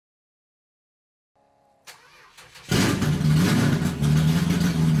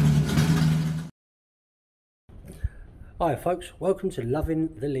Hi folks, welcome to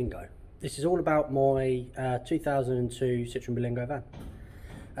Lovin The Lingo. This is all about my 2002 Citroen Berlingo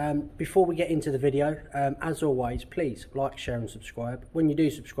van. Before we get into the video, as always, please like, share and subscribe. When you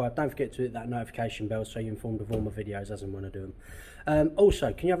do subscribe, don't forget to hit that notification bell so you're informed of all my videos as and when I do them.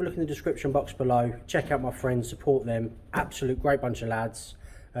 Also, can you have a look in the description box below, check out my friends, support them, absolute great bunch of lads.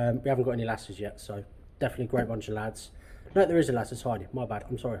 We haven't got any lasses yet, so definitely great bunch of lads. No, there is a lass, it's Heidi, my bad,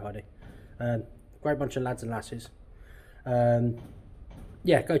 I'm sorry Heidi. Great bunch of lads and lasses.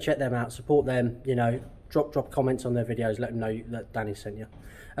 Yeah, go check them out, support them, you know, drop comments on their videos, let them know that Danny sent you.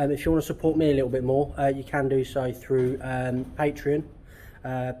 If you want to support me a little bit more, you can do so through Patreon.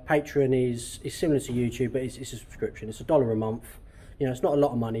 Patreon is similar to YouTube, but it's a subscription. It's $1 a month. You know, it's not a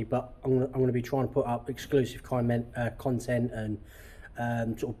lot of money, but I'm going to be trying to put up exclusive content and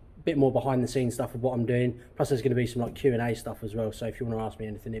sort of bit more behind the scenes stuff of what I'm doing. Plus there's going to be some like Q&A stuff as well, so if you want to ask me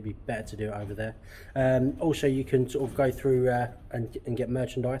anything, it'd be better to do it over there. Also, you can sort of go through and get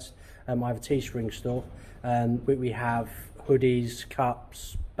merchandise. I have a Teespring store. We have hoodies,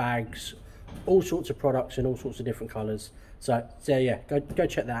 cups, bags, all sorts of products in all sorts of different colours. So yeah, go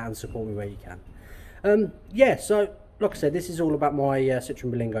check that out and support me where you can. Yeah, so like I said, this is all about my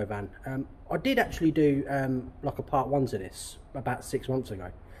Citroen Berlingo van. I did actually do like a part 1 to this about 6 months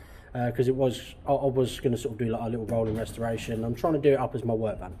ago. Because I was going to sort of do like a little rolling restoration. I'm trying to do it up as my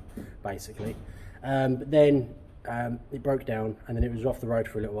work van, basically. But then it broke down, and then it was off the road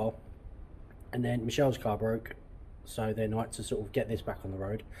for a little while. And then Michel's car broke, so then I had to sort of get this back on the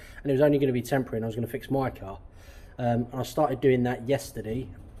road. And it was only going to be temporary, and I was going to fix my car. And I started doing that yesterday,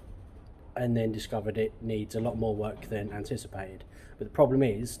 and then discovered it needs a lot more work than anticipated. But the problem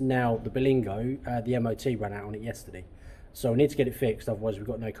is, now the Berlingo, the MOT ran out on it yesterday. So we need to get it fixed, otherwise we've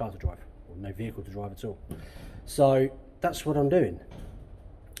got no car to drive, or no vehicle to drive at all. So that's what I'm doing.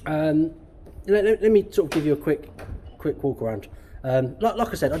 Let me sort of give you a quick walk around. Like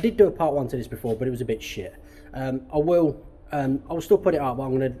I said, I did do a part 1 to this before, but it was a bit shit. I'll still put it up, but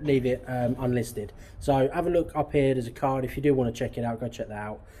I'm going to leave it unlisted. So have a look up here, there's a card. If you do want to check it out, go check that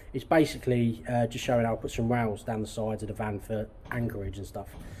out. It's basically just showing how I put some rails down the sides of the van for anchorage and stuff.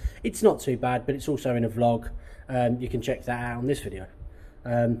 It's not too bad, but it's also in a vlog. You can check that out on this video.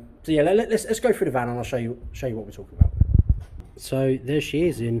 So yeah, let's go through the van and I'll show you what we're talking about. So there she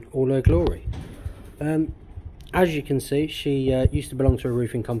is in all her glory. As you can see, she used to belong to a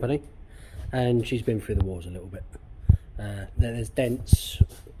roofing company, and she's been through the wars a little bit. There's dents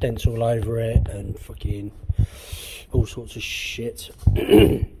all over it and fucking all sorts of shit.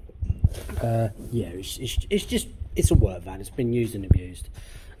 Yeah, it's a work van. It's been used and abused.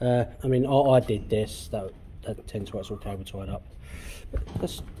 I mean, I did this. That tends where it's all cable tied up. But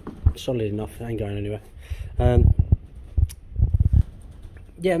that's solid enough. It ain't going anywhere.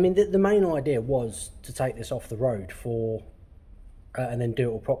 Yeah, I mean, the main idea was to take this off the road for, and then do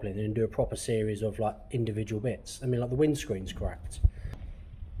it all properly, and then do a proper series of like individual bits. I mean, like the windscreen's cracked,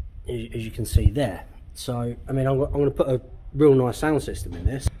 as you can see there. So, I mean, I'm going to put a real nice sound system in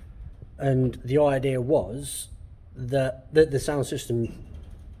this, and the idea was that the sound system,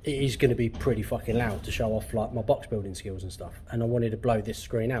 it is going to be pretty fucking loud to show off like my box building skills and stuff, and I wanted to blow this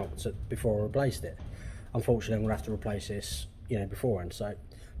screen out before I replaced it. Unfortunately, I'm going to have to replace this, you know, beforehand. So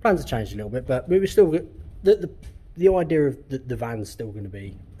plans have changed a little bit, but we were still the idea of the van's still going to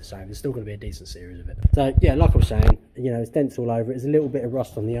be the same. There's still going to be a decent series of it. So yeah, like I was saying, you know, there's dents all over it. There's a little bit of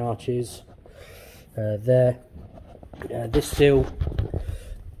rust on the arches there. This sill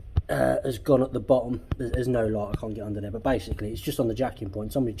has gone at the bottom. There's no light, I can't get under there, but basically it's just on the jacking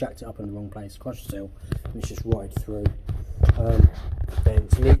point. Somebody jacked it up in the wrong place, crushed the sill, and it's just rotted through. Then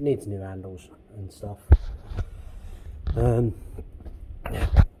it needs new handles and stuff. Yeah,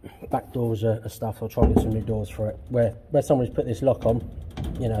 back doors are stuff. I'll try and get some new doors for it. Where somebody's put this lock on,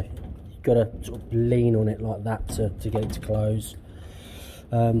 you know, you've got to sort of lean on it like that to get it to close.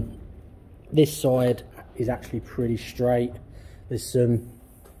 This side is actually pretty straight. There's some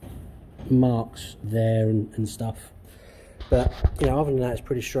marks there and stuff, but you know, other than that, it's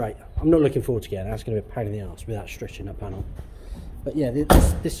pretty straight. I'm not looking forward to getting it. That's going to be a pain in the ass without stretching that panel. But yeah,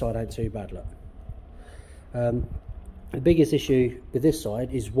 this side ain't too bad. Look, the biggest issue with this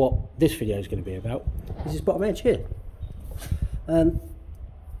side is what this video is going to be about. Is this bottom edge here.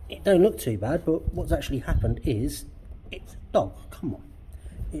 It don't look too bad, but what's actually happened is it's come on,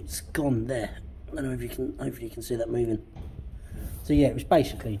 it's gone there. I don't know if you can, hopefully you can see that moving. So yeah, it was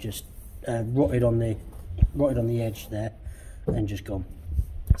basically just rotted on the edge there and just gone.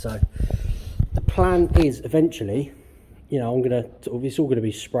 So the plan is eventually, you know, I'm gonna it's all gonna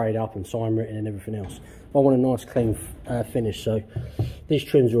be sprayed up and sign written and everything else. I want a nice clean finish, so these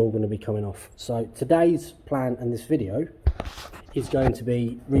trims are all going to be coming off. So today's plan and this video is going to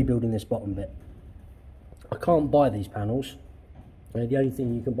be rebuilding this bottom bit. I can't buy these panels. The only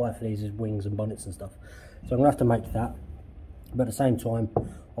thing you can buy for these is wings and bonnets and stuff. So I'm going to have to make that. But at the same time,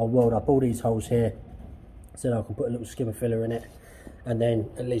 I'll weld up all these holes here so that I can put a little skimmer filler in it, and then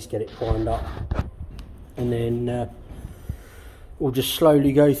at least get it primed up. And then we'll just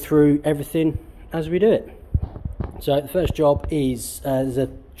slowly go through everything as we do it. So the first job is there's a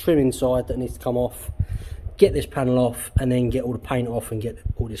trim inside that needs to come off, get this panel off, and then get all the paint off and get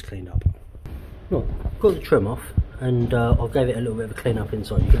all this cleaned up. Well, I've got the trim off, and I gave it a little bit of a clean up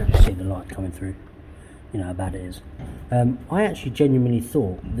inside. You can actually see the light coming through, you know how bad it is. I actually genuinely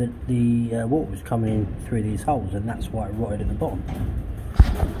thought that the water was coming in through these holes, and that's why it rotted at the bottom.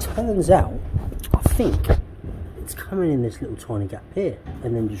 Turns out, I think it's coming in this little tiny gap here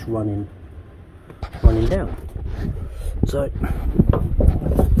and then just running down. So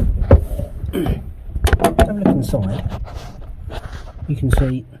have a look inside. You can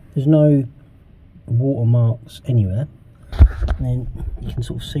see there's no watermarks anywhere, and then you can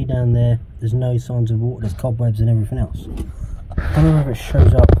sort of see down there there's no signs of water, there's cobwebs and everything else. I don't know if it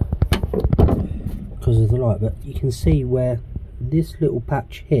shows up because of the light, but you can see where this little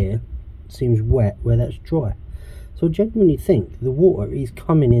patch here seems wet, where that's dry. So I genuinely think the water is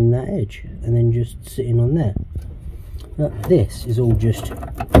coming in that edge and then just sitting on there. Now, this is all just,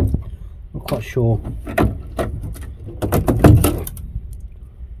 not quite sure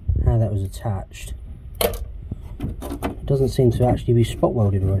how that was attached. It doesn't seem to actually be spot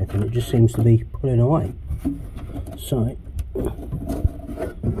welded or anything, it just seems to be pulling away. So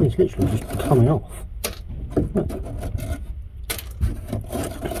it's literally just coming off. Look.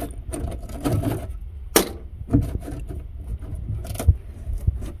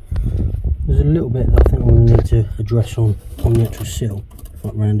 There's a little bit that I think we'll need to address on the actual sill,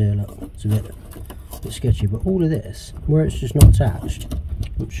 like round here. Look, it's a bit sketchy, but all of this, where it's just not attached,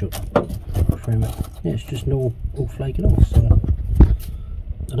 I'm sure, yeah, it's just all flaking off. So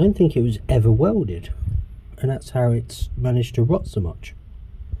I don't think it was ever welded, and that's how it's managed to rot so much.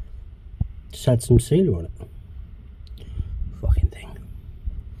 Just had some sealer on it. Fucking thing.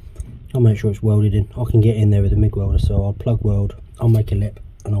 I'll make sure it's welded in. I can get in there with a MIG welder, so I'll plug weld, I'll make a lip,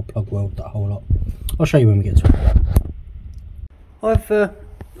 and I'll plug weld that whole lot. I'll show you when we get to it. I've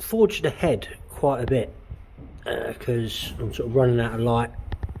forged ahead quite a bit because I'm sort of running out of light,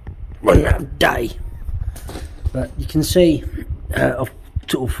 running out of day. But you can see I've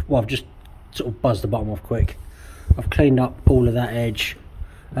just sort of buzzed the bottom off quick. I've cleaned up all of that edge.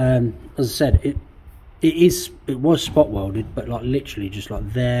 As I said, it was spot welded, but like literally just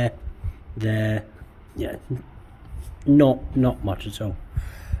like there, yeah, not much at all.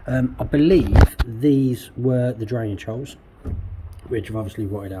 I believe these were the drainage holes, which have obviously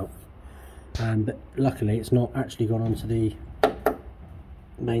rotted out, but luckily it's not actually gone onto the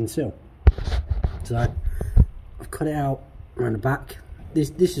main sill. So I've cut it out around the back.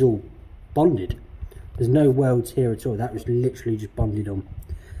 This is all bonded. There's no welds here at all. That was literally just bonded on.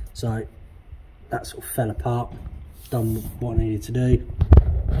 So that sort of fell apart. Done what I needed to do.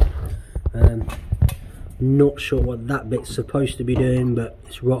 Not sure what that bit's supposed to be doing, but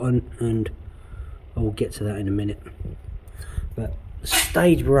it's rotten, and I'll get to that in a minute. But the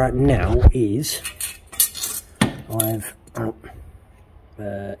stage we're at now is I've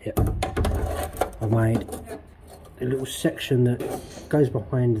made a little section that goes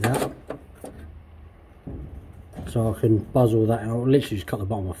behind that, so I can buzz all that out. I'll literally just cut the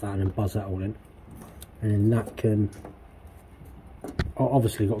bottom off that and then buzz that all in, and then that can,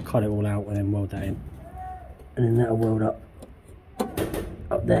 obviously got to cut it all out and then weld that in, and then that'll weld up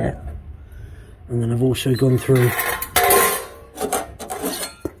there. And then I've also gone through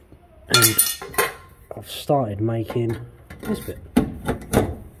and I've started making this bit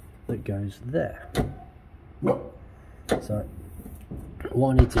that goes there. So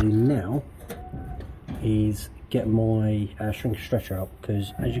what I need to do now is get my shrink stretcher out,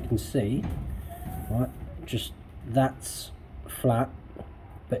 because as you can see, right, just that's flat,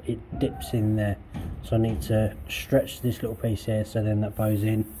 but it dips in there, so I need to stretch this little piece here so then that bows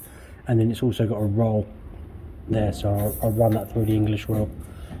in, and then it's also got a roll there, so I'll run that through the English wheel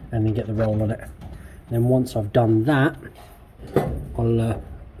and then get the roll on it. And then once I've done that, I'll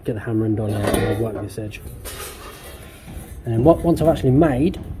get the hammer and dolly out and I'll work this edge. And then once I've actually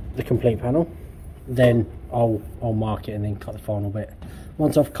made the complete panel, then I'll mark it and then cut the final bit.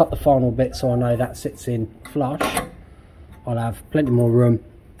 Once I've cut the final bit, so I know that sits in flush, I'll have plenty more room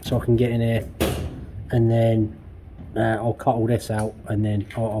so I can get in here and then I'll cut all this out and then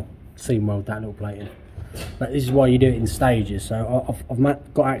I'll seam weld that little plate in. But this is why you do it in stages. So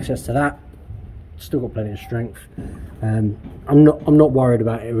I've got access to that. Still got plenty of strength. I'm not worried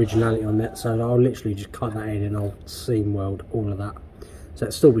about originality on that, so I'll literally just cut that in and I'll seam weld all of that. So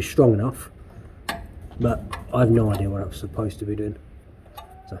it'll still be strong enough, but I have no idea what I'm supposed to be doing.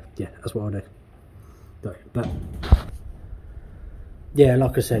 So yeah, that's what I'll do. But yeah,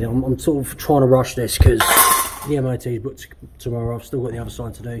 like I said, I'm sort of trying to rush this because the MOT is booked tomorrow. I've still got the other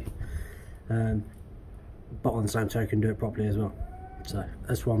side to do, but on the same token, do it properly as well. So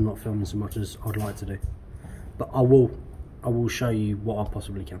that's why I'm not filming so much as I'd like to do. But I will show you what I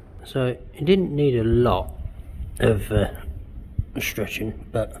possibly can. So it didn't need a lot of stretching,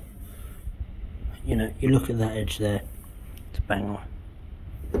 but you know, you look at that edge there, it's bang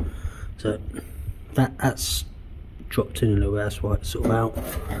on. So that's dropped in a little bit, that's why it's sort of out.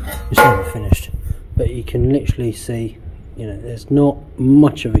 It's never finished, but you can literally see, you know, there's not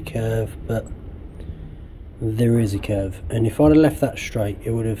much of a curve, but there is a curve, and if I'd have left that straight, it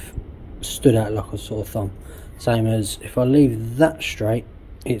would have stood out like a sore thumb. Same as if I leave that straight,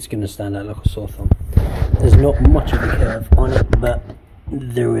 it's going to stand out like a sore thumb. There's not much of a curve on it, but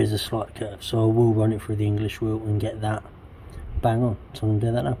there is a slight curve, so I will run it through the English wheel and get that bang on. So I'm going to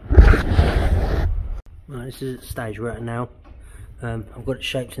do that now. Right, this is the stage we're at now. I've got it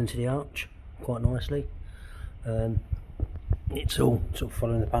shaped into the arch quite nicely. It's all sort of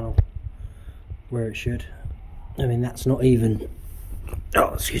following the panel where it should. I mean, that's not even,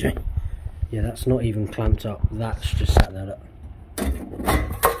 oh excuse me, yeah, that's not even clamped up, that's just sat there.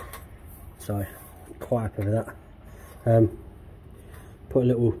 So quite happy with that. Put a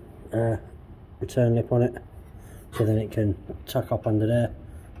little return lip on it so then it can tuck up under there.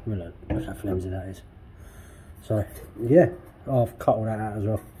 Look how flimsy that is. So yeah, I've cut all that out as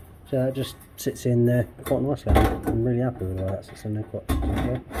well, so that just sits in there quite nicely. I'm really happy with the way that sits in there quite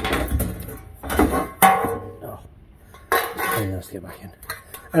well. Really nice to get back in.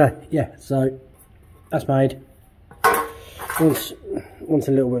 Anyway, yeah, so that's made. Wants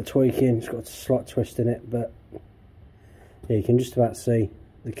a little bit of tweaking, it's got a slight twist in it, but yeah, you can just about see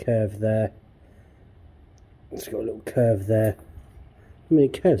the curve there. It's got a little curve there. I mean,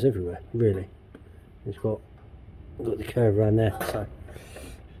 it curves everywhere, really. It's got the curve around there, so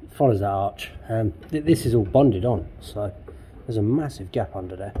it follows that arch. This is all bonded on, so there's a massive gap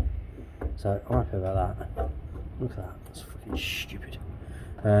under there. So I'm happy about that. Look at that, that's fucking stupid.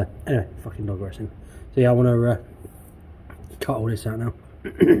 Anyway, fucking digressing. So yeah, I want to cut all this out now.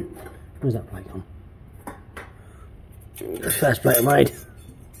 Where's that plate gone? The first plate I made.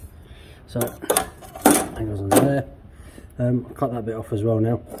 So that goes on there. I'll cut that bit off as well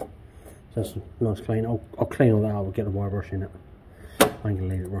now. So that's nice clean. I'll clean all that out, I'll get the wire brush in it. I ain't gonna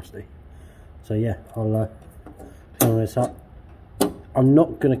leave it rusty. So yeah, I'll clean all this up. I'm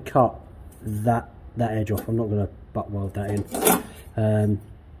not gonna cut that edge off, I'm not going to butt weld that in,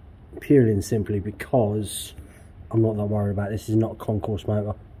 purely and simply because I'm not that worried about it. This is not a concourse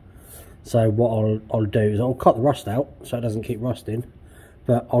motor, so what I'll do is I'll cut the rust out so it doesn't keep rusting,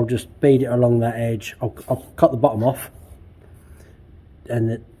 but I'll just bead it along that edge. I'll cut the bottom off,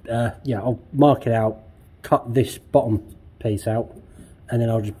 and yeah, I'll mark it out, cut this bottom piece out, and then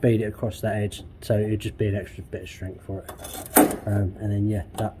I'll just bead it across that edge, so it'll just be an extra bit of strength for it. And then yeah,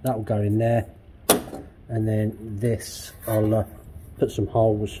 that will go in there. And then this, I'll put some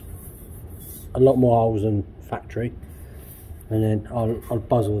holes, a lot more holes than factory, and then I'll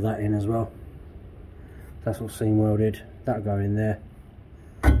buzz all that in as well. That's all seam welded, that'll go in there,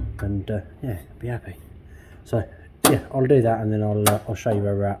 and yeah, be happy. So yeah, I'll do that, and then I'll show you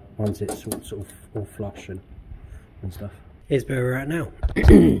where we're at once it's sort of all flush and stuff. Here's where we're at now.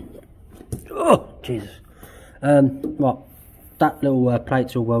 Oh Jesus. Well, that little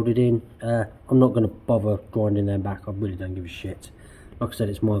plate's all welded in. I'm not going to bother grinding them back, I really don't give a shit. Like I said,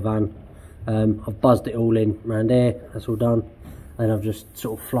 it's my van. I've buzzed it all in around here, that's all done, and I've just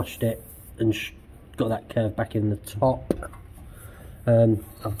sort of flushed it and got that curve back in the top.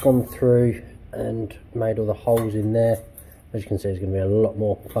 I've gone through and made all the holes in there. As you can see, there's going to be a lot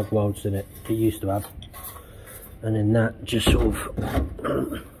more plug welds than it used to have, and then that just sort of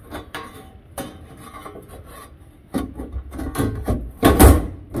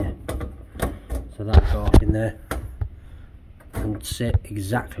so that go up in there and sit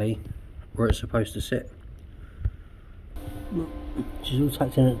exactly where it's supposed to sit. She's all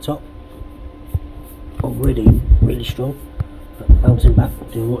tucked in at the top, already really strong, but bouncing back,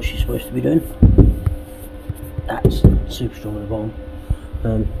 doing what she's supposed to be doing. That's super strong at the bottom.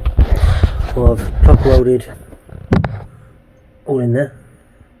 Well, I've plug welded all in there,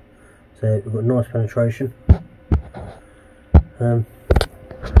 so we've got nice penetration.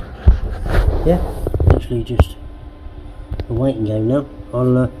 Yeah, literally just a waiting game now.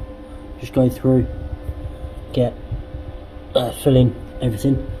 I'll just go through, get fill in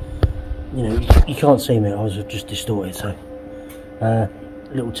everything. You know, you can't see me, I was just distorted, so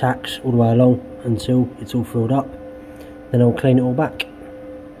little tacks all the way along until it's all filled up, then I'll clean it all back.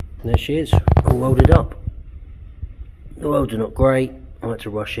 And there she is, all welded up. The welds are not great, I had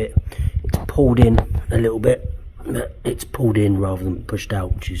to rush it. It's pulled in a little bit, but it's pulled in rather than pushed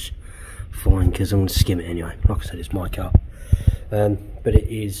out, which is fine because I'm going to skim it anyway. Like I said, it's my car, but it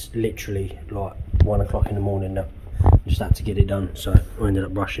is literally like 1 o'clock in the morning now. Just had to get it done, so I ended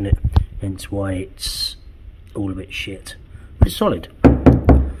up rushing it, hence why it's all a bit shit, but it's solid.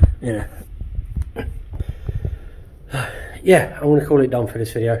 Yeah, yeah, I'm going to call it done for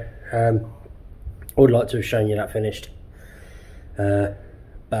this video. I would like to have shown you that finished,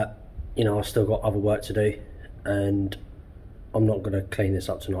 but you know, I've still got other work to do, and I'm not going to clean this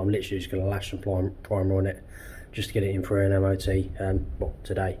up tonight. I'm literally just going to lash some primer on it just to get it in for an MOT, well,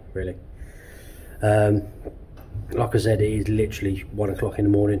 today really. Like I said, it is literally 1 o'clock in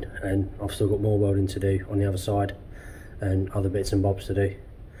the morning, and I've still got more welding to do on the other side and other bits and bobs to do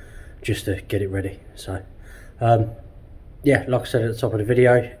just to get it ready. So yeah, like I said at the top of the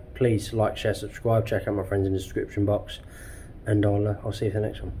video, please like, share, subscribe, check out my friends in the description box, and I'll see you for the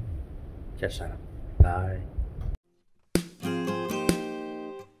next one. Just so. Bye.